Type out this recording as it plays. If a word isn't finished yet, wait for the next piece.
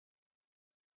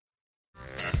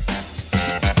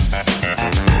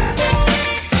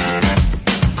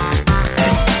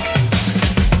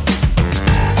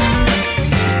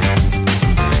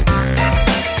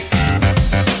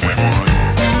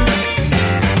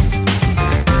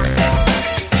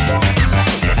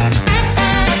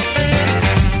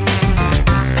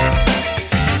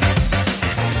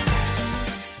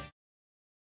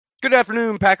Good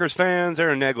afternoon, Packers fans.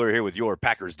 Aaron Nagler here with your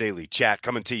Packers Daily Chat,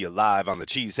 coming to you live on the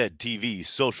Cheesehead TV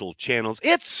social channels.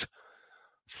 It's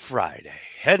Friday,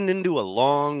 heading into a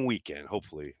long weekend,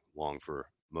 hopefully long for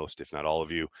most, if not all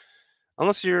of you.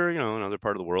 Unless you're, in another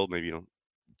part of the world, maybe you don't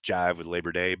jive with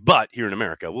Labor Day. But here in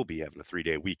America, we'll be having a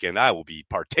 3-day weekend. I will be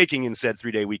partaking in said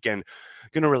 3-day weekend.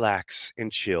 Going to relax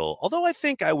and chill. Although I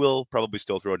think I will probably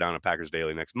still throw down a Packers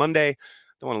Daily next Monday.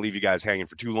 Don't want to leave you guys hanging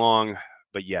for too long.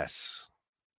 But yes,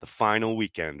 the final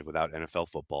weekend without NFL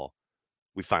football.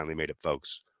 We finally made it,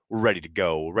 folks. We're ready to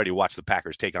go. We're ready to watch the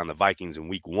Packers take on the Vikings in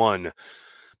week 1.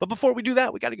 But before we do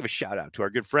that, we got to give a shout out to our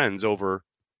good friends over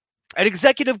at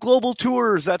Executive Global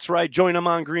Tours. That's right. Join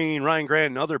Amon Green, Ryan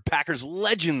Grant, and other Packers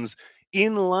legends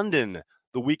in London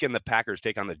the weekend the Packers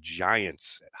take on the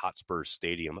Giants at Hotspur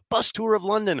Stadium. A bus tour of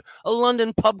London, a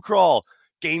London pub crawl,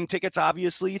 game tickets,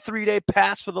 obviously, 3-day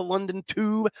pass for the London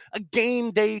Tube, a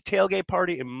game day tailgate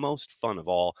party, and most fun of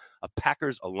all, a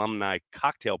Packers alumni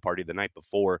cocktail party the night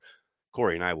before.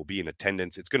 Corey and I will be in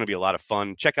attendance. It's going to be a lot of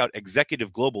fun. Check out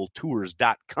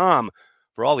executiveglobaltours.com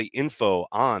for all the info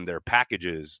on their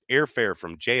packages, airfare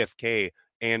from JFK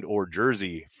and or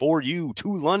Jersey for you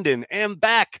to London and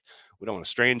back. We don't want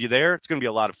to strand you there. It's going to be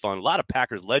a lot of fun. A lot of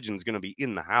Packers legends going to be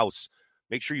in the house.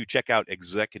 Make sure you check out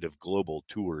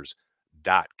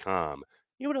executiveglobaltours.com.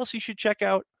 You know what else you should check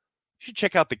out? You should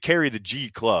check out the Carry the G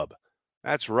Club.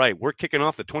 That's right. We're kicking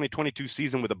off the 2022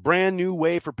 season with a brand new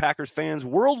way for Packers fans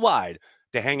worldwide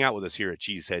to hang out with us here at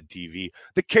Cheesehead TV.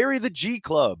 The Carry the G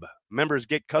Club. Members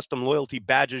get custom loyalty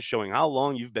badges showing how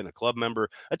long you've been a club member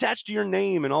attached to your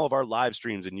name in all of our live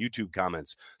streams and YouTube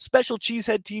comments. Special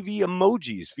Cheesehead TV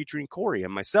emojis featuring Corey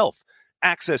and myself.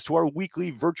 Access to our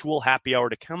weekly virtual happy hour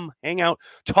to come hang out,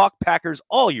 talk Packers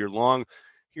all year long.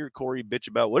 Hear Corey bitch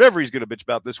about whatever he's going to bitch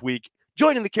about this week.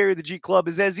 Joining the Carry the G Club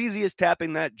is as easy as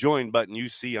tapping that join button you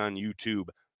see on YouTube,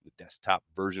 the desktop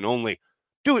version only.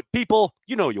 Do it, people.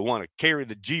 You know you'll want to carry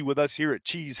the G with us here at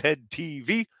Cheesehead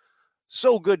TV.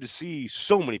 So good to see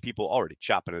so many people already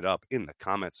chopping it up in the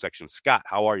comments section. Scott,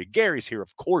 how are you? Gary's here.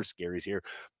 Of course, Gary's here.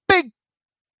 Big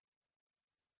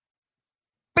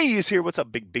B is here. What's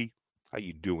up, Big B? How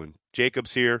you doing?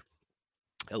 Jacob's here.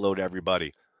 Hello to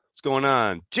everybody. What's going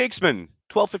on? Jakesman,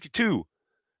 1252.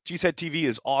 Cheesehead TV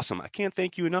is awesome. I can't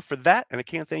thank you enough for that, and I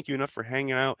can't thank you enough for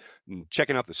hanging out and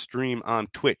checking out the stream on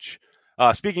Twitch.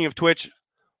 Speaking of Twitch, I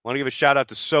want to give a shout-out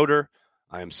to Soder.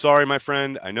 I am sorry, my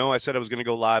friend. I know I said I was going to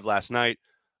go live last night.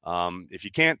 If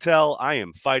you can't tell, I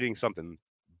am fighting something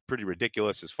pretty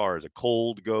ridiculous as far as a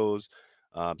cold goes.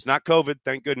 It's not COVID,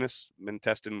 thank goodness. I've been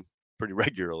testing pretty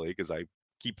regularly because I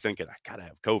keep thinking I got to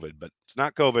have COVID, but it's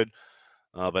not COVID.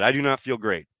 But I do not feel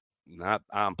great.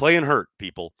 I'm playing hurt,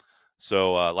 people.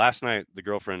 So last night, the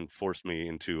girlfriend forced me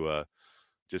into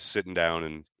just sitting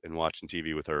down and watching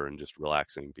TV with her and just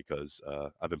relaxing because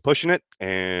I've been pushing it,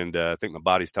 and I think my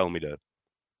body's telling me to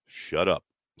shut up,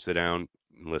 sit down,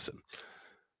 and listen.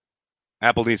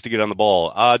 Apple needs to get on the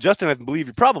ball. Justin, I believe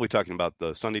you're probably talking about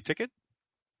the Sunday ticket.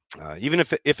 Even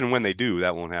if and when they do,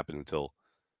 that won't happen until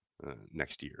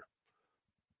next year.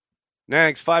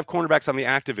 Nags, 5 cornerbacks on the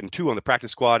active and 2 on the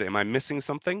practice squad. Am I missing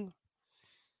something?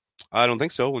 I don't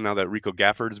think so. Now that Rico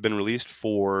Gafford has been released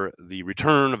for the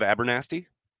return of Abernathy,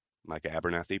 Micah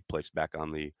Abernathy placed back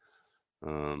on the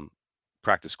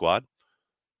practice squad.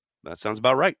 That sounds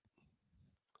about right.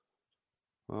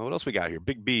 What else we got here?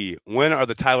 Big B, when are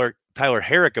the Tyler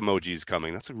Herrick emojis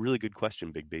coming? That's a really good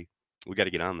question, Big B. We got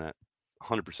to get on that.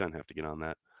 100% have to get on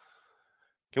that.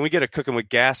 Can we get a cooking with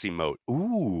gas emote?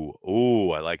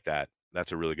 Ooh, I like that.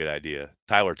 That's a really good idea.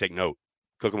 Tyler, take note.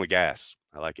 Cooking with gas.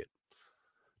 I like it.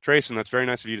 Trayson, that's very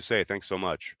nice of you to say. Thanks so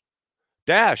much.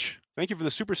 Dash, thank you for the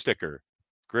super sticker.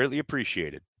 Greatly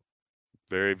appreciated.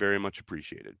 Very, very much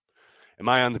appreciated. Am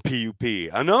I on the PUP?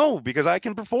 I know, because I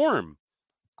can perform.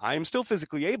 I am still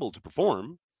physically able to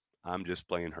perform. I'm just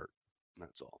playing hurt.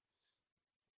 That's all.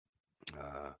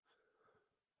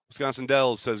 Wisconsin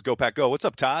Dells says, go Pack Go. What's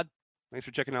up, Todd? Thanks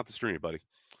for checking out the stream, buddy.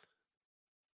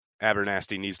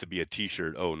 Abernathy needs to be a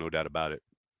T-shirt. Oh, no doubt about it.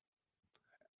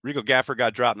 Rico Gafford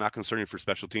got dropped, not concerning for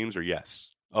special teams, or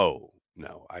yes? Oh,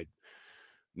 no.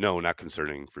 No, not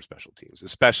concerning for special teams,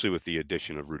 especially with the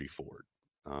addition of Rudy Ford.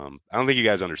 I don't think you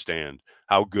guys understand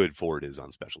how good Ford is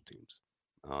on special teams.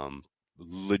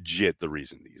 Legit the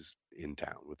reason he's in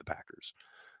town with the Packers.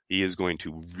 He is going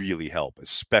to really help,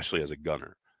 especially as a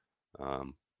gunner.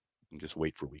 Just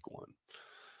wait for week 1.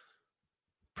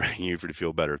 Praying you for to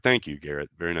feel better. Thank you, Garrett.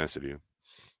 Very nice of you.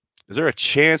 Is there a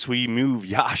chance we move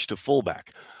Yash to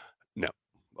fullback? No.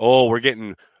 Oh, we're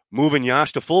getting moving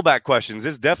Yash to fullback questions.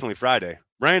 It's definitely Friday.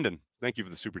 Brandon, thank you for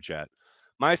the super chat.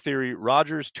 My theory,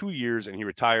 Rodgers 2 years and he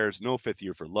retires. No fifth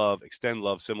year for Love. Extend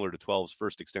Love similar to 12's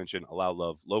first extension. Allow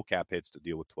Love low cap hits to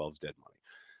deal with 12's dead money.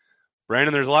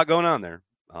 Brandon, there's a lot going on there.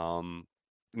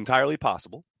 Entirely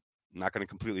possible. I'm not going to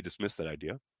completely dismiss that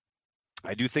idea.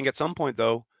 I do think at some point,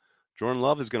 though, Jordan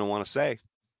Love is going to want to say,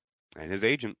 and his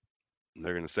agent,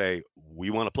 they're going to say, we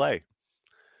want to play.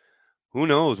 Who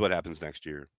knows what happens next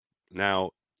year?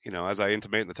 Now, as I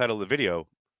intimate in the title of the video,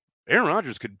 Aaron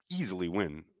Rodgers could easily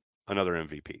win another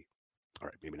MVP. All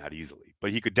right, maybe not easily,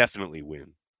 but he could definitely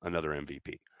win another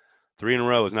MVP. 3 in a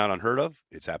row is not unheard of.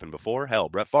 It's happened before. Hell,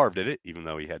 Brett Favre did it, even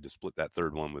though he had to split that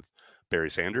third one with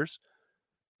Barry Sanders.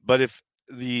 But if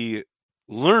the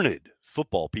learned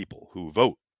football people who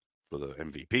vote for the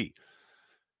MVP,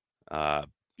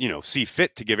 see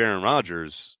fit to give Aaron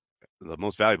Rodgers the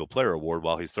most valuable player award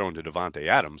while he's thrown to Davante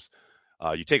Adams,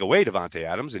 you take away Davante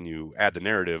Adams and you add the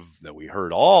narrative that we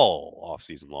heard all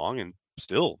offseason long and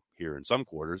still hear in some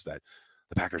quarters that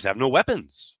the Packers have no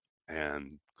weapons.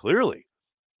 And clearly,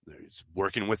 he's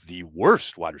working with the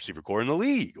worst wide receiver core in the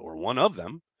league, or one of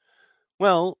them.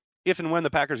 Well, if and when the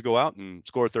Packers go out and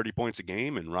score 30 points a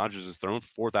game and Rodgers is thrown for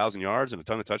 4,000 yards and a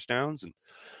ton of touchdowns, and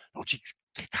don't you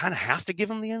kind of have to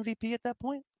give him the MVP at that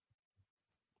point?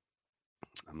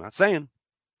 I'm not saying.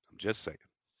 I'm just saying.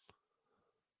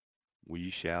 We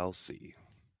shall see.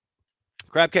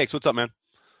 Crab Cakes, what's up, man?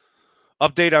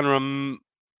 Update on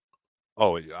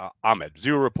Ahmed.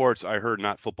 0 reports I heard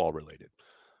not football related.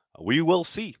 We will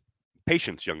see.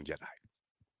 Patience, young Jedi.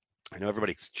 I know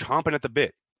everybody's chomping at the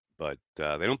bit, but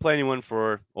they don't play anyone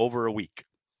for over a week.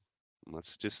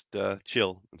 Let's just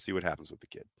chill and see what happens with the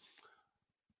kid.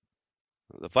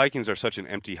 The Vikings are such an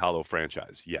empty, hollow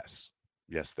franchise. Yes,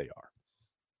 they are.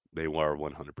 They are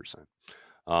 100%.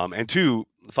 And 2,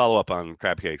 follow up on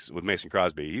Crab Cakes with Mason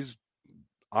Crosby. He's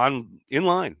in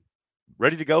line,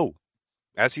 ready to go,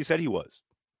 as he said he was.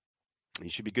 He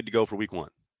should be good to go for week 1.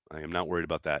 I am not worried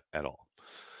about that at all.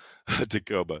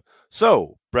 Tacoba.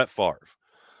 So, Brett Favre.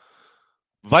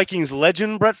 Vikings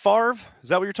legend Brett Favre? Is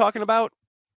that what you're talking about?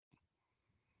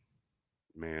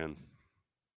 Man,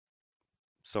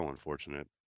 so unfortunate.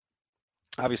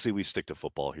 Obviously, we stick to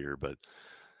football here, but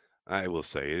I will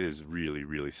say it is really,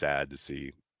 really sad to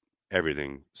see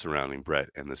everything surrounding Brett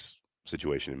and this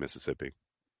situation in Mississippi.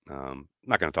 I'm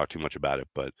not going to talk too much about it,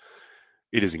 but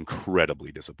it is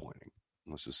incredibly disappointing.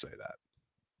 Let's just say that.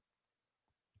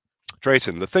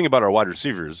 Trayson, the thing about our wide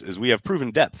receivers is we have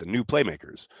proven depth and new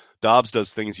playmakers. Dobbs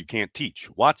does things you can't teach.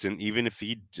 Watson, even if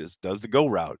he just does the go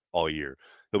route all year,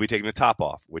 he'll be taking the top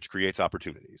off, which creates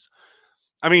opportunities.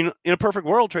 I mean, in a perfect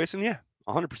world, Trayson, yeah,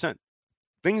 100%.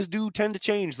 Things do tend to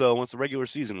change, though, once the regular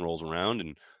season rolls around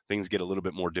and things get a little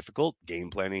bit more difficult. Game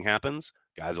planning happens.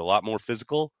 Guys are a lot more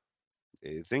physical.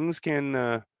 Things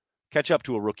can catch up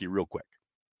to a rookie real quick.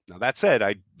 Now, that said,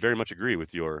 I very much agree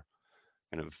with your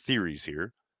kind of theories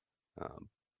here.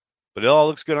 But it all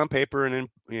looks good on paper, and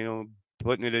then,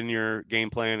 putting it in your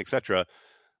game plan, etc.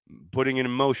 Putting it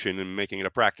in motion and making it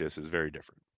a practice is very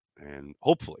different. And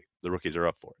hopefully the rookies are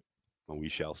up for it. Well, we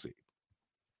shall see.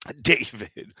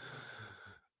 David,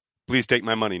 please take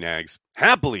my money, Nags.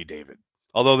 Happily, David.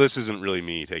 Although this isn't really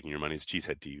me taking your money. It's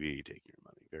Cheesehead TV taking your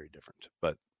money. Very different.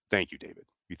 But thank you, David.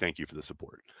 We thank you for the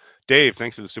support. Dave,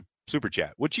 thanks for the super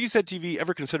chat. Would Cheesehead TV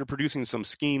ever consider producing some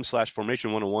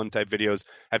scheme/formation 101 type videos?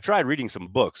 I've tried reading some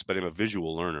books, but I'm a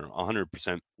visual learner.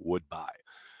 100% would buy.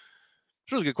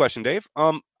 It's a really good question, Dave.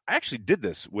 I actually did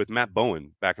this with Matt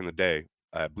Bowen back in the day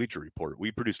at Bleacher Report.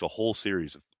 We produced a whole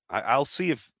series of. I'll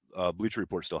see if Bleacher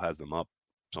Report still has them up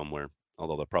somewhere,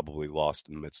 although they're probably lost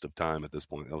in the midst of time at this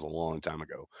point. That was a long time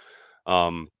ago.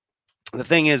 The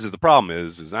thing is the problem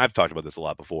is I've talked about this a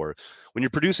lot before. When you're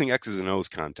producing X's and O's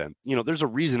content, there's a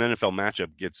reason NFL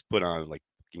Matchup gets put on like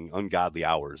ungodly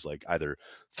hours, like either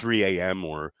 3 a.m.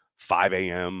 or 5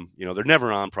 a.m. They're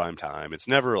never on prime time. It's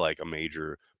never like a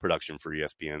major production for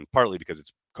ESPN, partly because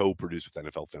it's co-produced with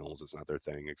NFL Films. It's not their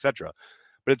thing, etc.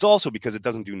 But it's also because it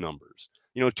doesn't do numbers.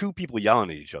 2 people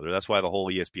yelling at each other. That's why the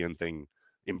whole ESPN thing,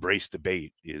 embrace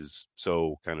debate, is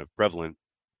so kind of prevalent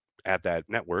at that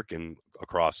network and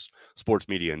across sports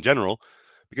media in general,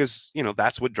 because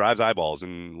that's what drives eyeballs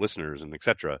and listeners and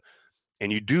etc.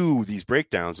 And you do these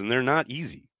breakdowns and they're not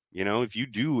easy, if you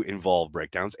do involve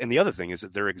breakdowns. And the other thing is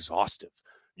that they're exhaustive.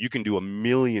 You can do a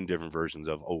million different versions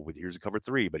of, here's a cover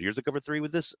 3, but here's a cover 3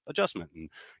 with this adjustment, and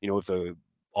if the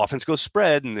offense goes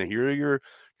spread and here are your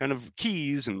kind of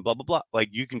keys and blah blah blah, like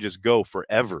you can just go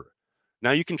forever.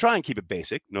 Now you can try and keep it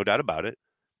basic, no doubt about it.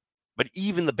 But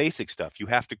even the basic stuff, you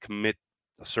have to commit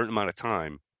a certain amount of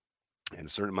time and a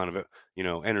certain amount of,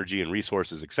 energy and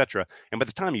resources, etc. And by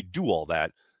the time you do all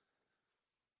that,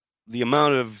 the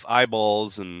amount of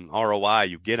eyeballs and ROI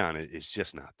you get on it is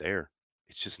just not there.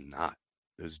 It's just not.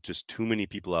 There's just too many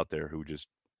people out there who just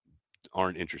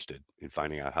aren't interested in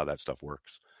finding out how that stuff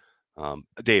works.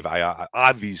 Dave, I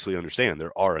obviously understand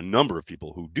there are a number of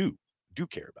people who do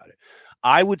care about it.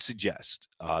 I would suggest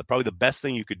probably the best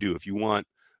thing you could do if you want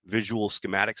visual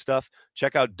schematic stuff,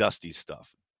 check out Dusty's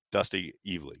stuff. Dusty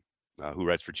Evely, who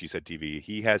writes for Cheesehead TV.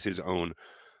 He has his own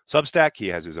Substack. He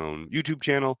has his own YouTube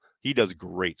channel. He does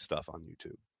great stuff on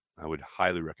YouTube. I would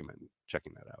highly recommend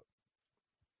checking that out.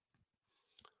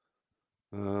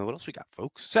 What else we got,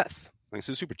 folks? Seth, thanks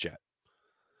for the super chat.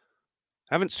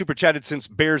 Haven't super chatted since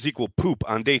Bears equal poop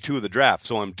on day 2 of the draft,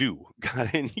 so I'm due.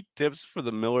 Got any tips for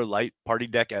the Miller Lite party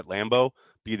deck at Lambeau?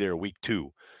 Be there week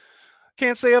 2.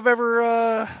 Can't say I've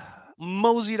ever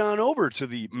moseyed on over to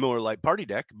the Miller Lite party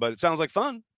deck, but it sounds like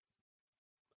fun.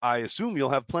 I assume you'll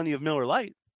have plenty of Miller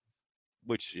Lite,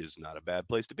 which is not a bad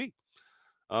place to be.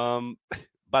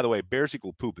 By the way, Bears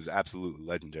equal poop is absolutely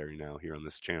legendary now here on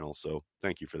this channel, so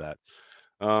thank you for that.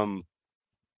 And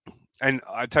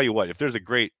I tell you what, if there's a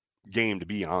great game to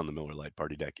be on the Miller Lite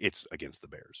party deck, it's against the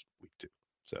Bears week 2.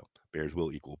 So Bears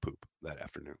will equal poop that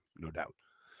afternoon, no doubt.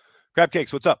 Crab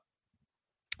Cakes, what's up?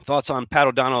 Thoughts on Pat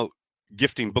O'Donnell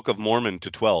gifting Book of Mormon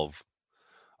to 12?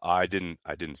 I didn't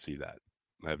see that.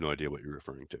 I have no idea what you're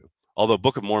referring to. Although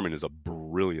Book of Mormon is a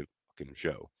brilliant fucking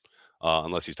show,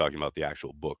 unless he's talking about the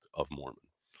actual Book of Mormon.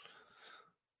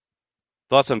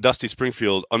 Thoughts on Dusty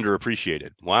Springfield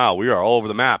underappreciated? Wow, we are all over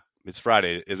the map. It's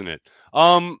Friday, isn't it?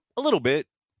 A little bit.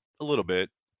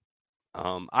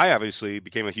 I obviously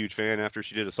became a huge fan after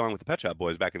she did a song with the Pet Shop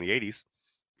Boys back in the 80s.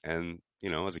 And,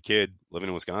 as a kid living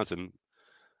in Wisconsin,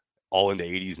 all into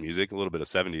 80s music, a little bit of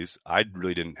 70s, I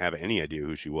really didn't have any idea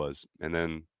who she was. And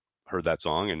then heard that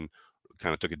song and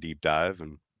kind of took a deep dive.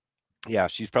 And yeah,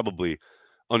 she's probably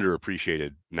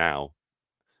underappreciated now.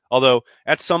 Although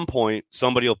at some point,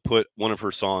 somebody will put one of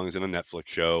her songs in a Netflix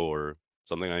show or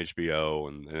something on HBO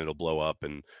and it'll blow up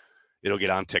and it'll get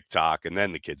on TikTok and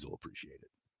then the kids will appreciate it.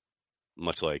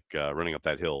 Much like Running Up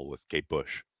That Hill with Kate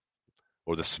Bush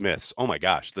or the Smiths. Oh my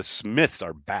gosh, the Smiths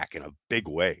are back in a big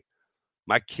way.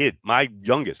 My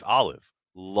youngest, Olive,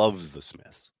 loves the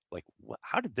Smiths. Like,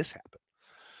 how did this happen?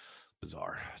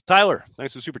 Bizarre. Tyler,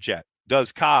 thanks for the super chat.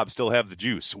 Does Cobb still have the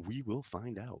juice? We will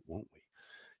find out, won't we?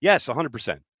 Yes,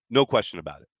 100%. No question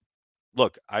about it.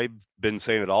 Look, I've been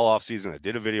saying it all offseason. I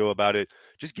did a video about it.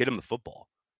 Just get him the football.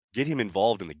 Get him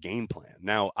involved in the game plan.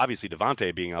 Now, obviously,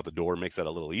 Devontae being out the door makes that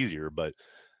a little easier, but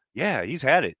yeah, he's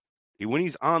had it. When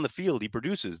he's on the field, he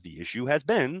produces. The issue has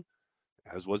been,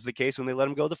 as was the case when they let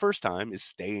him go the first time, is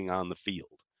staying on the field.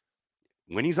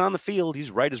 When he's on the field,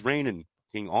 he's right as rain and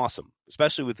being awesome,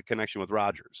 especially with the connection with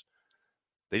Rodgers.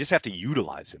 They just have to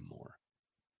utilize him more.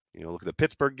 Look at the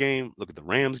Pittsburgh game, look at the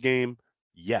Rams game.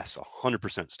 Yes,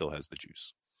 100% still has the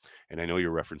juice. And I know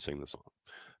you're referencing the song.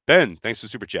 Ben, thanks for the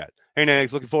super chat. Hey,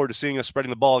 Nags, looking forward to seeing us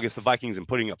spreading the ball against the Vikings and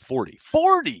putting up 40.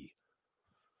 40!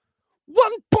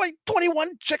 1.21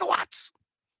 gigawatts.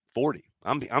 40.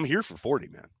 I'm here for 40,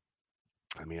 man.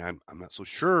 I mean, I'm not so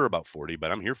sure about 40,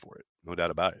 but I'm here for it. No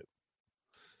doubt about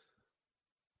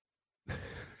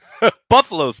it.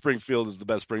 Buffalo Springfield is the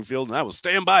best Springfield, and I will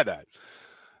stand by that.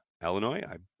 Illinois,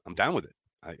 I'm down with it.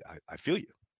 I feel you.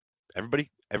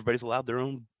 Everybody's allowed their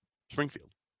own Springfield,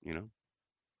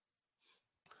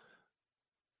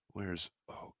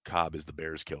 Cobb is the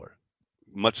Bears killer.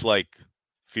 Much like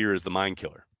fear is the mind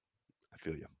killer. I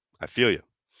feel you.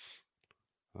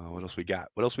 What else we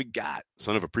got?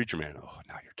 Son of a preacher man. Oh,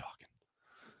 now you're talking.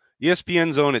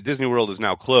 ESPN Zone at Disney World is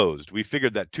now closed. We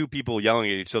figured that 2 people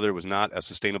yelling at each other was not a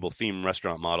sustainable theme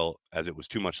restaurant model, as it was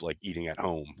too much like eating at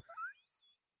home.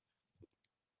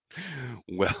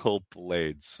 Well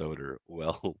played, Soder.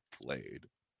 Well played.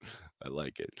 I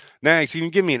like it. Next, you can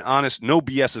give me an honest, no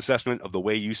BS assessment of the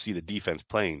way you see the defense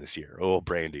playing this year. Oh,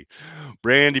 Brandy.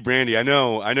 I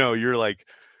know. You're like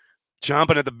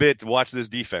chomping at the bit to watch this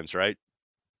defense, right?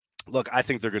 Look, I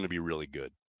think they're going to be really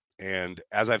good. And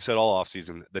as I've said all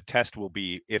offseason, the test will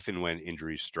be if and when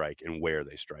injuries strike and where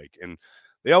they strike. And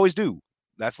they always do.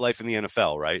 That's life in the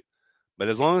NFL, right? But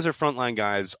as long as their frontline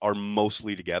guys are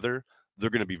mostly together,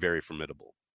 they're going to be very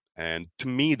formidable. And to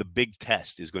me, the big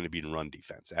test is going to be in run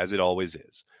defense, as it always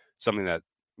is. Something that,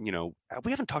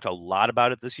 we haven't talked a lot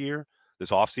about it this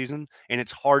offseason, and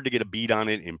it's hard to get a beat on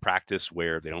it in practice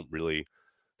where they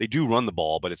do run the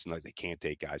ball, but it's not, they can't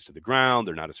take guys to the ground.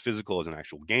 They're not as physical as an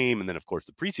actual game. And then, of course,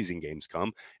 the preseason games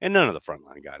come, and none of the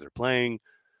frontline guys are playing.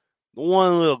 The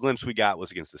one little glimpse we got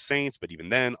was against the Saints, but even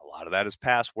then, a lot of that is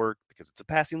pass work because it's a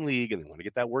passing league, and they want to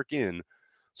get that work in.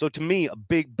 So to me, a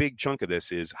big chunk of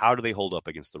this is how do they hold up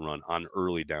against the run on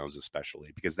early downs,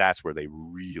 especially because that's where they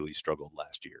really struggled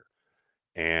last year.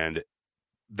 And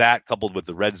that coupled with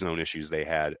the red zone issues they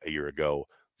had a year ago,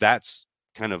 that's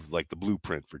kind of like the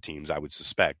blueprint for teams, I would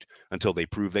suspect, until they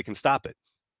prove they can stop it.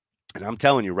 And I'm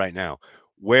telling you right now,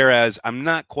 whereas I'm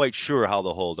not quite sure how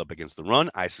they'll hold up against the run,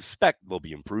 I suspect they'll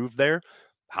be improved there.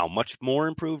 How much more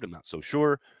improved, I'm not so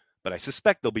sure, but I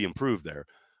suspect they'll be improved there.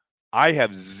 I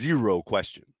have zero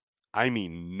question. I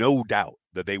mean, no doubt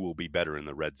that they will be better in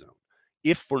the red zone.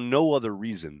 If for no other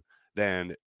reason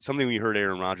than something we heard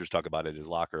Aaron Rodgers talk about at his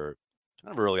locker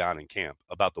kind of early on in camp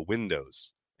about the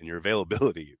windows and your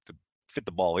availability to fit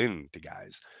the ball in to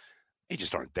guys, they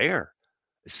just aren't there,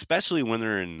 especially when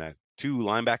they're in that two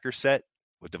linebacker set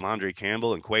with Devondre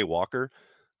Campbell and Quay Walker.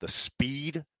 The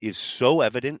speed is so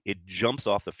evident, it jumps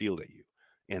off the field at you.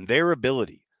 And their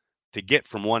ability to get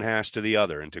from one hash to the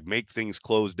other and to make things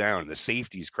close down and the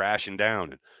safeties crashing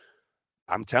down. And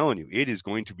I'm telling you, it is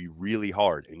going to be really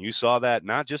hard. And you saw that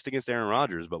not just against Aaron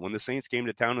Rodgers, but when the Saints came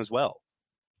to town as well.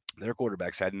 Their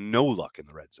quarterbacks had no luck in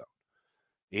the red zone.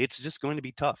 It's just going to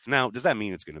be tough. Now, does that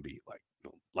mean it's going to be like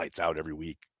lights out every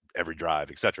week, every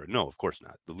drive, etc.? No, of course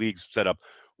not. The league's set up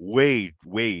way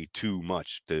too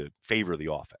much to favor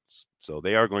the offense. So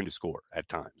they are going to score at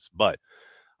times. But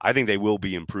I think they will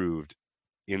be improved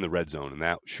in the red zone, and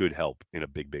that should help in a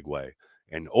big way.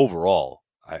 And overall,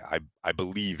 I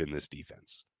believe in this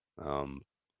defense. Now,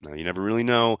 you never really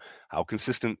know how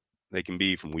consistent they can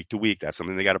be from week to week. That's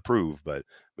something they got to prove. But,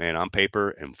 man, on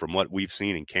paper and from what we've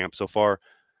seen in camp so far,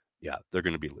 yeah, they're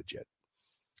going to be legit.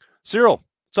 Cyril,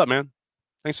 what's up, man?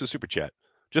 Thanks for the super chat.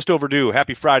 Just overdue.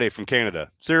 Happy Friday from Canada.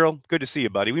 Cyril, good to see you,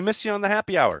 buddy. We missed you on the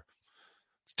happy hour.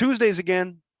 It's Tuesdays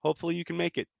again. Hopefully you can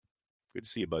make it. Good to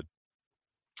see you, bud.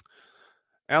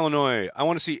 Illinois, I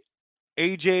want to see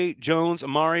AJ, Jones,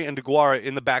 Amari, and DeGuara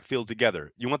in the backfield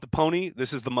together. You want the pony?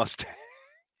 This is the Mustang.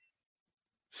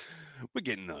 We're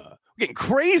getting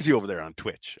crazy over there on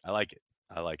Twitch. I like it.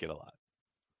 I like it a lot.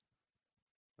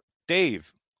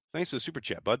 Dave, thanks for the super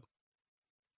chat, bud.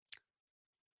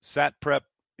 Sat prep.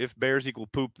 If Bears equal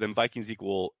poop, then Vikings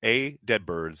equal A, dead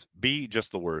birds, B,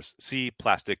 just the worst, C,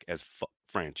 plastic as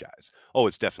franchise. Oh,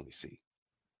 it's definitely C.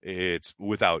 It's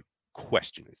without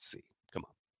question, it's C. Come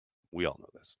on. We all know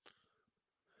this.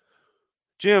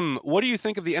 Jim, what do you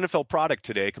think of the NFL product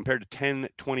today compared to 10,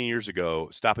 20 years ago?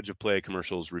 Stoppage of play,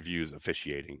 commercials, reviews,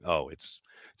 officiating. Oh, it's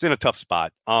in a tough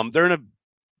spot. They're in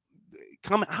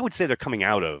I would say they're coming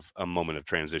out of a moment of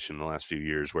transition in the last few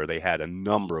years where they had a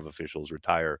number of officials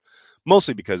retire,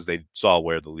 mostly because they saw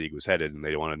where the league was headed and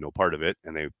they wanted no part of it,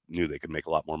 and they knew they could make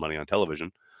a lot more money on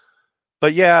television.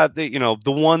 But yeah, the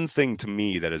one thing to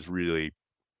me that is really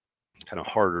kind of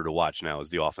harder to watch now is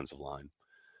the offensive line.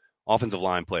 Offensive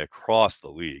line play across the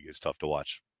league is tough to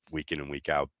watch week in and week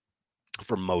out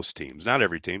for most teams. Not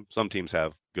every team. Some teams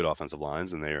have good offensive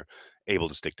lines and they're able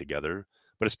to stick together.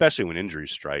 But especially when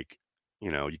injuries strike,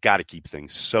 you got to keep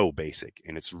things so basic.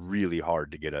 And it's really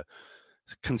hard to get a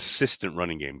consistent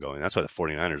running game going. That's why the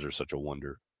 49ers are such a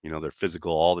wonder. They're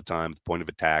physical all the time, the point of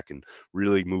attack, and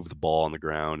really move the ball on the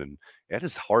ground. And that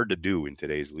is hard to do in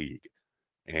today's league.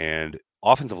 And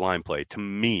offensive line play, to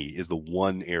me, is the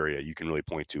one area you can really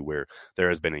point to where there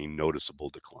has been a noticeable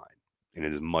decline. And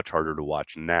it is much harder to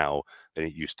watch now than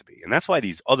it used to be. And that's why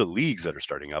these other leagues that are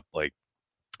starting up, like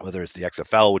whether it's the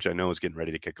XFL, which I know is getting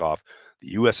ready to kick off,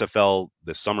 the USFL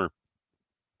this summer,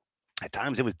 at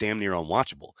times it was damn near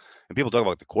unwatchable. And people talk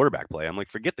about the quarterback play. I'm like,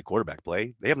 forget the quarterback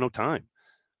play. They have no time.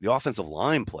 The offensive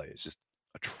line play is just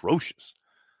atrocious.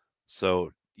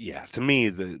 So, yeah, to me,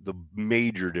 the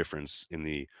major difference in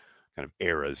the kind of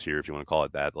eras here, if you want to call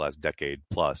it that, the last decade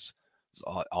plus, is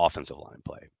offensive line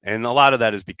play. And a lot of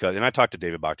that is because, and I talked to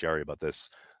David Bakhtiari about this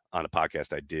on a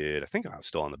podcast I did, I think I was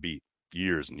still on the beat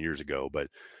years and years ago, but,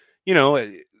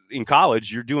 in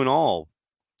college, you're doing all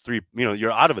three,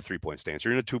 you're out of a 3-point stance.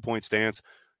 You're in a 2-point stance.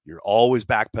 You're always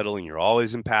backpedaling. You're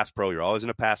always in pass pro. You're always in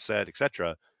a pass set,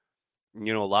 etc. A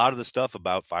lot of the stuff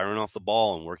about firing off the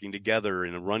ball and working together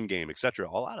in a run game, etc.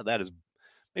 A lot of that is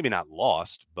maybe not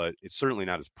lost, but it's certainly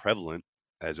not as prevalent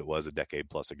as it was a decade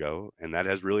plus ago. And that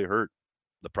has really hurt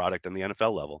the product on the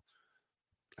NFL level.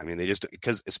 I mean,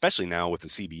 because especially now with the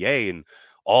CBA and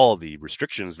all the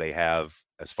restrictions they have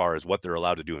as far as what they're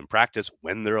allowed to do in practice,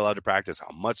 when they're allowed to practice,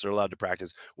 how much they're allowed to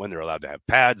practice, when they're allowed to have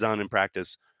pads on in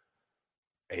practice.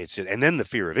 And then the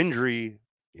fear of injury,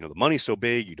 the money's so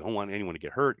big, you don't want anyone to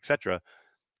get hurt, etc.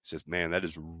 It's just, man, that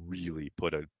has really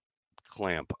put a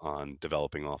clamp on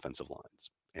developing offensive lines.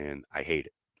 And I hate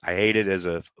it. I hate it as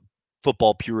a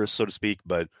football purist, so to speak,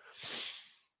 but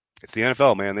it's the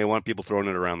NFL, man. They want people throwing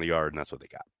it around the yard, and that's what they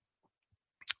got.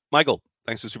 Michael,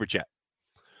 thanks for the super chat.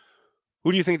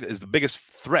 Who do you think is the biggest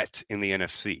threat in the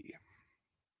NFC?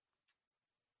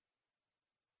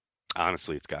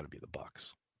 Honestly, it's got to be the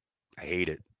Bucs. I hate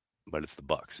it, but it's the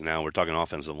Bucs. Now we're talking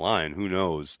offensive line. Who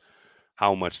knows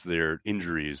how much their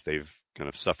injuries they've kind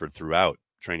of suffered throughout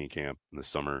training camp in the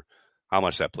summer, how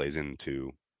much that plays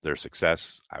into their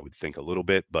success. I would think a little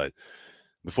bit, but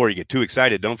before you get too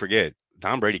excited, don't forget,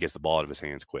 Tom Brady gets the ball out of his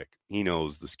hands quick. He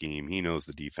knows the scheme. He knows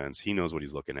the defense. He knows what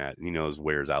he's looking at. And he knows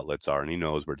where his outlets are, and he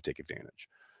knows where to take advantage.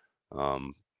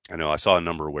 I know I saw a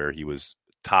number where he was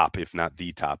top, if not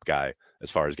the top guy, as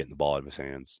far as getting the ball out of his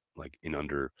hands, like in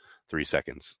under 3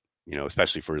 seconds,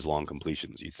 especially for his long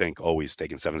completions. You think, he's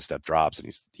taking 7-step drops and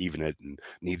he's heaving it and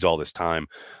needs all this time.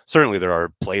 Certainly there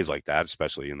are plays like that,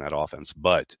 especially in that offense,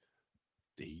 but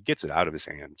he gets it out of his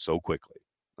hand so quickly.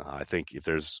 I think if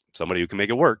there's somebody who can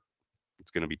make it work, it's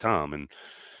going to be Tom. And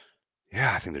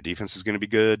yeah, I think their defense is going to be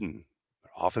good and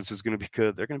their offense is going to be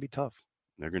good. They're going to be tough.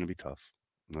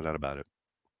 No doubt about it.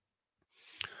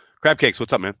 Crab Cakes,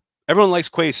 what's up, man? Everyone likes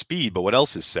Quay's speed, but what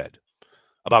else is said?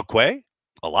 About Quay?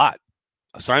 A lot.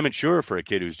 Assignment sure for a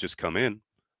kid who's just come in.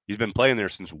 He's been playing there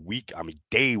since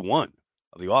day one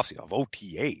of the offseason, of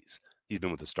OTAs. He's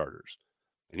been with the starters.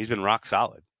 And he's been rock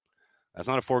solid. That's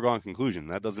not a foregone conclusion.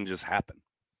 That doesn't just happen.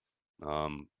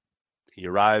 He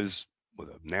arrives with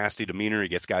a nasty demeanor. He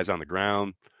gets guys on the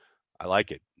ground. I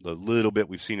like it. The little bit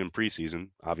we've seen in preseason,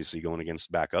 obviously going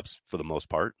against backups for the most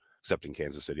part, except in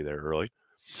Kansas City there early.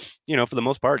 For the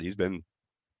most part, he's been,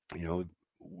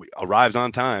 arrives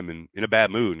on time and in a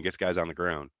bad mood and gets guys on the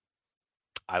ground.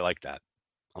 I like that.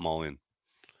 I'm all in.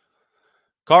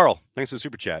 Carl, thanks for the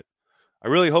super chat. I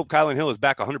really hope Kylan Hill is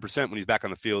back 100% when he's back on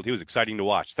the field. He was exciting to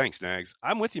watch. Thanks, Nags.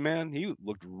 I'm with you, man. He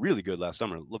looked really good last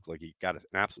summer. It looked like he got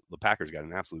the Packers got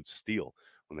an absolute steal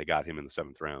when they got him in the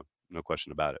 7th round. No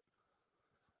question about it.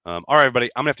 All right,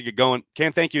 everybody, I'm going to have to get going.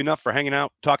 Can't thank you enough for hanging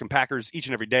out, talking Packers each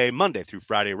and every day, Monday through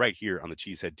Friday, right here on the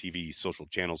Cheesehead TV social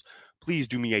channels. Please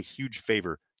do me a huge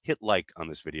favor. Hit like on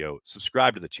this video,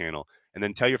 subscribe to the channel, and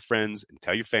then tell your friends and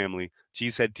tell your family,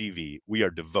 Cheesehead TV, we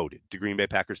are devoted to Green Bay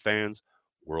Packers fans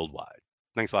worldwide.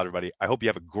 Thanks a lot, everybody. I hope you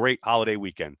have a great holiday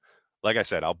weekend. Like I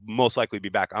said, I'll most likely be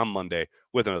back on Monday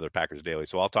with another Packers Daily,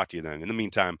 so I'll talk to you then. In the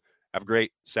meantime, have a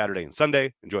great Saturday and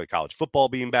Sunday. Enjoy college football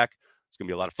being back. It's going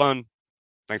to be a lot of fun.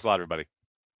 Thanks a lot, everybody.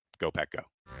 Go Pack, go.